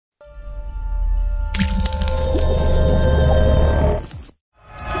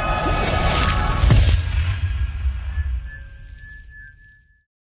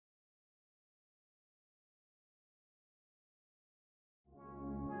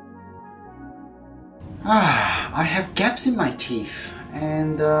I have gaps in my teeth,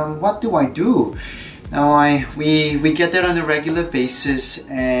 and what do I do? Now we get that on a regular basis,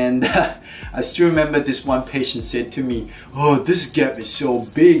 and I still remember this one patient said to me, "Oh, this gap is so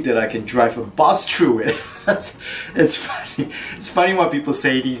big that I can drive a bus through it." It's funny. It's funny what people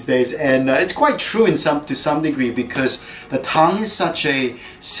say these days, and it's quite true to some degree, because the tongue is such a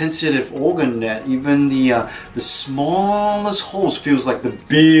sensitive organ that even the smallest holes feels like the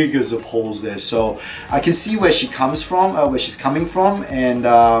biggest of holes there. So I can see where she's coming from, and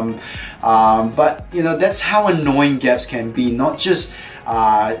but you know, that's how annoying gaps can be. Not just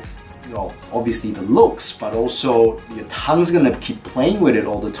obviously the looks, but also your tongue's gonna keep playing with it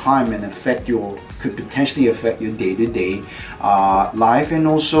all the time and could potentially affect your day-to-day life, and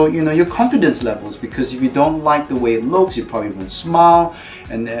also, you know, your confidence levels, because if you don't like the way it looks, you probably won't smile,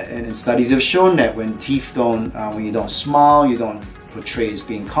 and studies have shown that when you don't smile, you don't portray as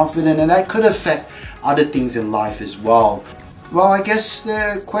being confident, and that could affect other things in life as well. Well, I guess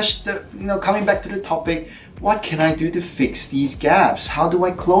the question, coming back to the topic, what can I do to fix these gaps? How do I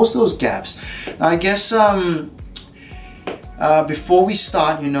close those gaps? Now, I guess before we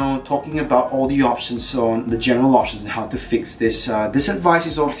start, talking about all the options, on the general options and how to fix this, this advice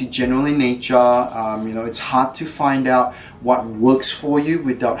is obviously general in nature. It's hard to find out what works for you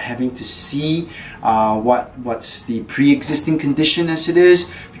without having to see what's the pre-existing condition as it is,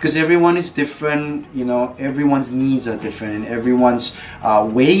 because everyone is different. Everyone's needs are different, and everyone's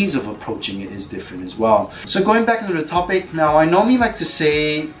ways of approaching it is different as well. So going back into the topic, now I normally like to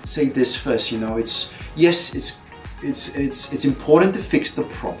say this first. It's important to fix the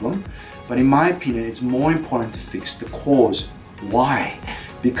problem, but in my opinion, it's more important to fix the cause. Why?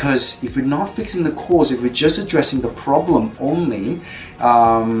 Because if we're not fixing the cause, if we're just addressing the problem only,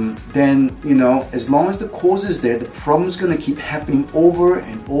 then, as long as the cause is there, the problem is going to keep happening over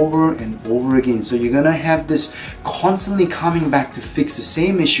and over and over again. So you're going to have this constantly coming back to fix the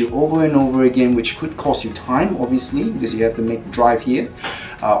same issue over and over again, which could cost you time, obviously, because you have to make the drive here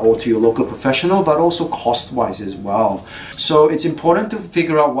or to your local professional, but also cost-wise as well. So it's important to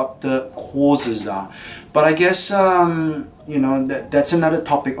figure out what the causes are. But I guess, that's another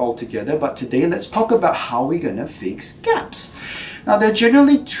topic altogether. But today, let's talk about how we're going to fix gaps. Now, there are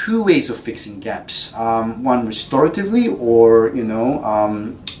generally two ways of fixing gaps. One restoratively, or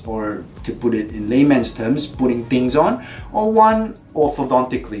to put it in layman's terms, putting things on, or one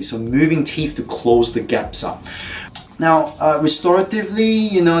orthodontically, so moving teeth to close the gaps up. Now,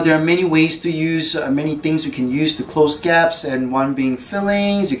 restoratively, there are many ways to use, many things we can use to close gaps, and one being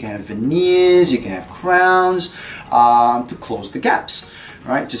fillings. You can have veneers, you can have crowns to close the gaps,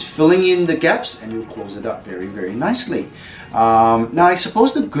 right? Just filling in the gaps and you'll close it up very, very nicely. Now, I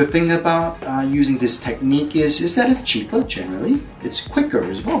suppose the good thing about using this technique is that it's cheaper generally. It's quicker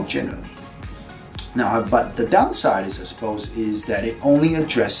as well generally. Now, but the downside is, I suppose, is that it only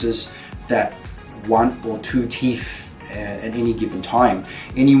addresses that one or two teeth at any given time.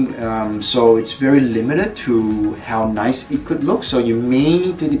 So it's very limited to how nice it could look. So you may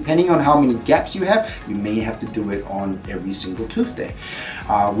need to, depending on how many gaps you have, you may have to do it on every single tooth there,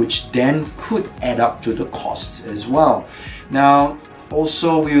 which then could add up to the costs as well. Now,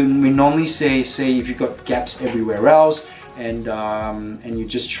 also we normally say if you've got gaps everywhere else, and you're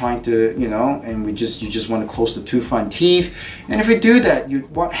just trying to, and you just want to close the two front teeth, and if you do that,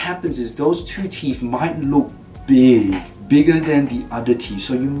 what happens is those two teeth might look bigger than the other teeth.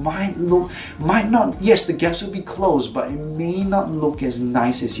 So you might not, yes, the gaps will be closed, but it may not look as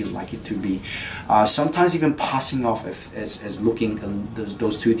nice as you'd like it to be. Sometimes even passing off as looking,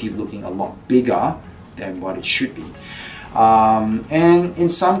 those two teeth looking a lot bigger than what it should be. And in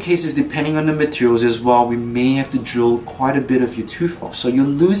some cases, depending on the materials as well, we may have to drill quite a bit of your tooth off. So you're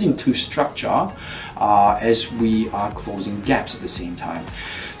losing tooth structure as we are closing gaps at the same time.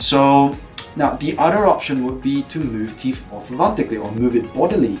 So now the other option would be to move teeth orthodontically, or move it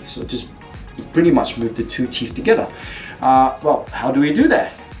bodily. So just pretty much move the two teeth together. Well, how do we do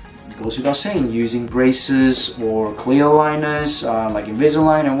that? It goes without saying, using braces or clear aligners like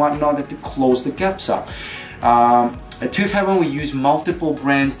Invisalign and whatnot to close the gaps up. At Tooth Heaven, we use multiple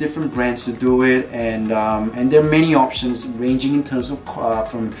brands, different brands to do it, and there are many options ranging in terms of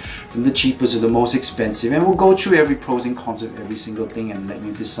from the cheapest to the most expensive, and we'll go through every pros and cons of every single thing and let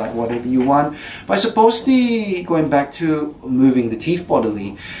you decide whatever you want. But I suppose going back to moving the teeth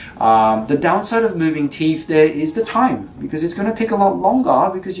bodily, the downside of moving teeth there is the time, because it's going to take a lot longer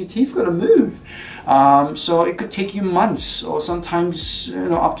because your teeth got to move. So it could take you months, or sometimes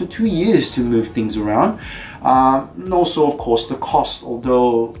up to 2 years to move things around. And also, of course, the cost,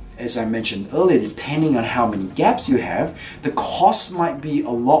 although, as I mentioned earlier, depending on how many gaps you have, the cost might be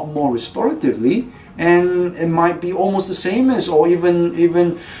a lot more restoratively and it might be almost the same as, or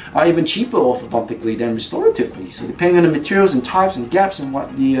even cheaper orthodontically than restoratively. So depending on the materials and types and gaps and what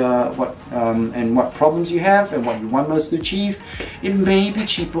what problems you have and what you want most to achieve, it may be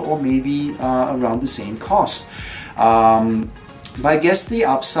cheaper or maybe around the same cost. But I guess the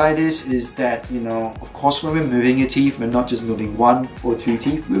upside is that, you know, of course when we're moving your teeth, we're not just moving 1 or 2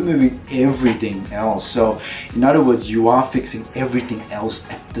 teeth, we're moving everything else. So in other words, you are fixing everything else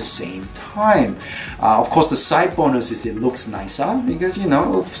at the same time. Of course, the side bonus is it looks nicer because, you know,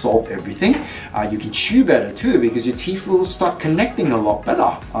 it'll solve everything. You can chew better too because your teeth will start connecting a lot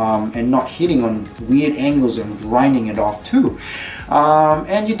better and not hitting on weird angles and grinding it off too.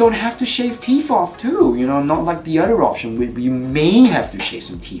 And you don't have to shave teeth off too, you know, not like the other option where you may have to shave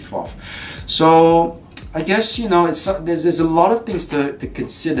some teeth off. So I guess, you know, there's a lot of things to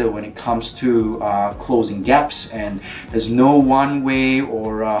consider when it comes to closing gaps, and there's no one way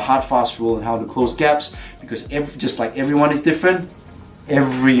or hard fast rule on how to close gaps because just like everyone is different,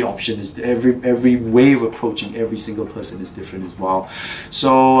 every option is every way of approaching every single person is different as well.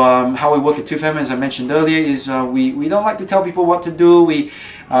 So how we work at Tooth Heaven, as I mentioned earlier, is we don't like to tell people what to do.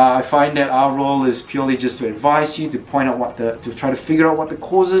 I find that our role is purely just to advise you, to point out to try to figure out what the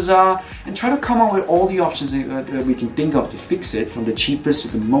causes are, and try to come up with all the options that we can think of to fix it, from the cheapest to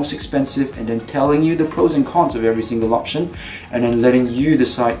the most expensive, and then telling you the pros and cons of every single option, and then letting you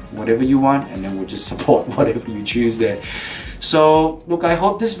decide whatever you want, and then we'll just support whatever you choose there. So look, I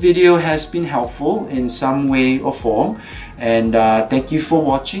hope this video has been helpful in some way or form, and thank you for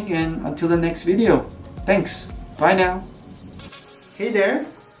watching, and until the next video, thanks, bye now. Hey there,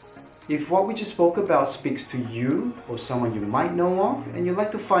 if what we just spoke about speaks to you or someone you might know of and you'd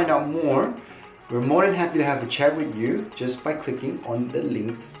like to find out more, we're more than happy to have a chat with you just by clicking on the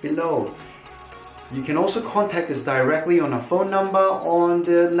links below. You can also contact us directly on our phone number on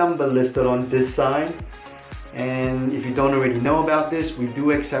the number listed on this side. And if you don't already know about this, we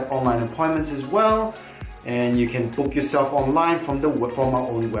do accept online appointments as well, and you can book yourself online from our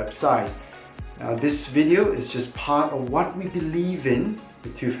own website. Now, this video is just part of what we believe in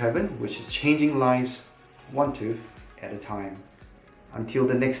at Tooth Heaven, which is changing lives one tooth at a time. Until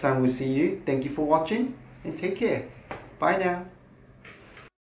the next time we see you, thank you for watching and take care. Bye now.